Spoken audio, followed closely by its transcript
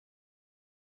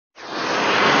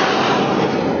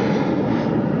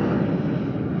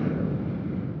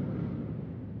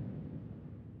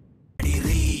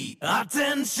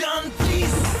Attention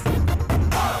please,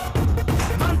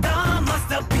 Vanda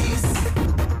masterpiece.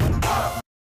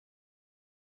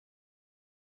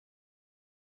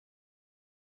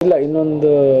 ಇಲ್ಲ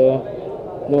ಇನ್ನೊಂದು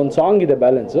song ಇದೆ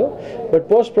ಬ್ಯಾಲೆನ್ಸು, ಬಟ್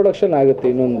ಪೋಸ್ಟ್ ಪ್ರೊಡಕ್ಷನ್ ಆಗುತ್ತೆ,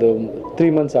 ಇನ್ನೊಂದು 3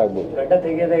 months ಆಗ್ಬೋದು.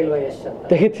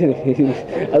 ತೆಗಿತೀನಿ,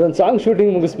 ಅದೊಂದು ಸಾಂಗ್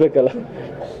ಶೂಟಿಂಗ್ ಮುಗಿಸ್ಬೇಕಲ್ಲ.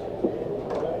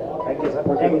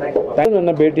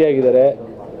 ನನ್ನ ಭೇಟಿಯಾಗಿದ್ದಾರೆ,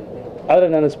 ಆದರೆ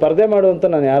ನಾನು ಸ್ಪರ್ಧೆ ಮಾಡುವಂತ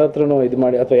ನಾನು ಯಾರ ಹತ್ರನೂ ಇದು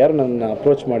ಮಾಡಿ ಅಥವಾ ಯಾರು ನನ್ನ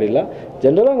ಅಪ್ರೋಚ್ ಮಾಡಿಲ್ಲ.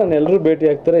 ಜನರಲ್ಲ ನಾನು ಎಲ್ಲರೂ ಭೇಟಿ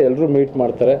ಆಗ್ತಾರೆ, ಎಲ್ಲರೂ ಮೀಟ್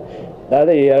ಮಾಡ್ತಾರೆ.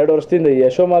 ಅದೇ ಈ 2 ವರ್ಷದಿಂದ ಈ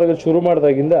ಯಶೋಮಾರ್ಗ ಶುರು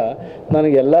ಮಾಡಿದಾಗಿಂದ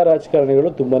ನನಗೆ ಎಲ್ಲ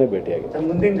ರಾಜಕಾರಣಿಗಳು ತುಂಬಾ ಭೇಟಿಯಾಗಿದೆ.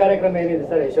 ಮುಂದಿನ ಕಾರ್ಯಕ್ರಮ ಏನಿದೆ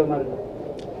ಸರ್ ಯಶೋಮಾರ್ಗ?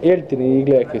 ಹೇಳ್ತೀನಿ,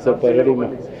 ಈಗಲೇ ಯಾಕೆ ಸ್ವಲ್ಪ ರೆಡಿ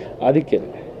ಮಾಡಿ. ಅದಕ್ಕೆ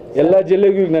ಎಲ್ಲ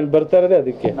ಜಿಲ್ಲೆಗೂ ಈಗ ನಾನು ಬರ್ತಾ ಇರೋದೇ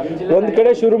ಅದಕ್ಕೆ. ಒಂದು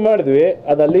ಕಡೆ ಶುರು ಮಾಡಿದ್ವಿ,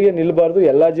 ಅದು ಅಲ್ಲಿಗೆ ನಿಲ್ಬಾರ್ದು,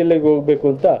 ಎಲ್ಲ ಜಿಲ್ಲೆಗೆ ಹೋಗ್ಬೇಕು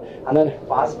ಅಂತ ನಾನು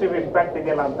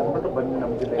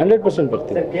 100%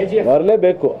 ಬರ್ತೀನಿ,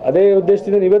 ಬರಲೇಬೇಕು. ಅದೇ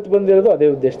ಉದ್ದೇಶದಿಂದ ಇವತ್ತು ಬಂದಿರೋದು, ಅದೇ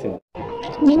ಉದ್ದೇಶದಿಂದ.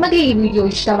 ನಿಮಗೆ ಈ ವಿಡಿಯೋ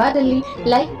ಇಷ್ಟವಾದಲ್ಲಿ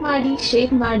ಲೈಕ್ ಮಾಡಿ,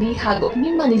 ಶೇರ್ ಮಾಡಿ ಹಾಗೂ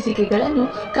ನಿಮ್ಮ ಅನಿಸಿಕೆಗಳನ್ನು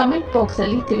ಕಮೆಂಟ್ ಬಾಕ್ಸ್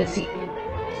ಅಲ್ಲಿ ತಿಳಿಸಿ.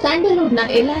 ಸ್ಯಾಂಡಲ್ವುಡ್ನ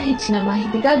ಎಲ್ಲ ಹೆಚ್ಚಿನ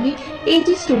ಮಾಹಿತಿಗಾಗಿ AG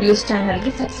ಸ್ಟುಡಿಯೋಸ್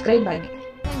ಚಾನೆಲ್ಗೆ ಸಬ್ಸ್ಕ್ರೈಬ್ ಆಗಿ.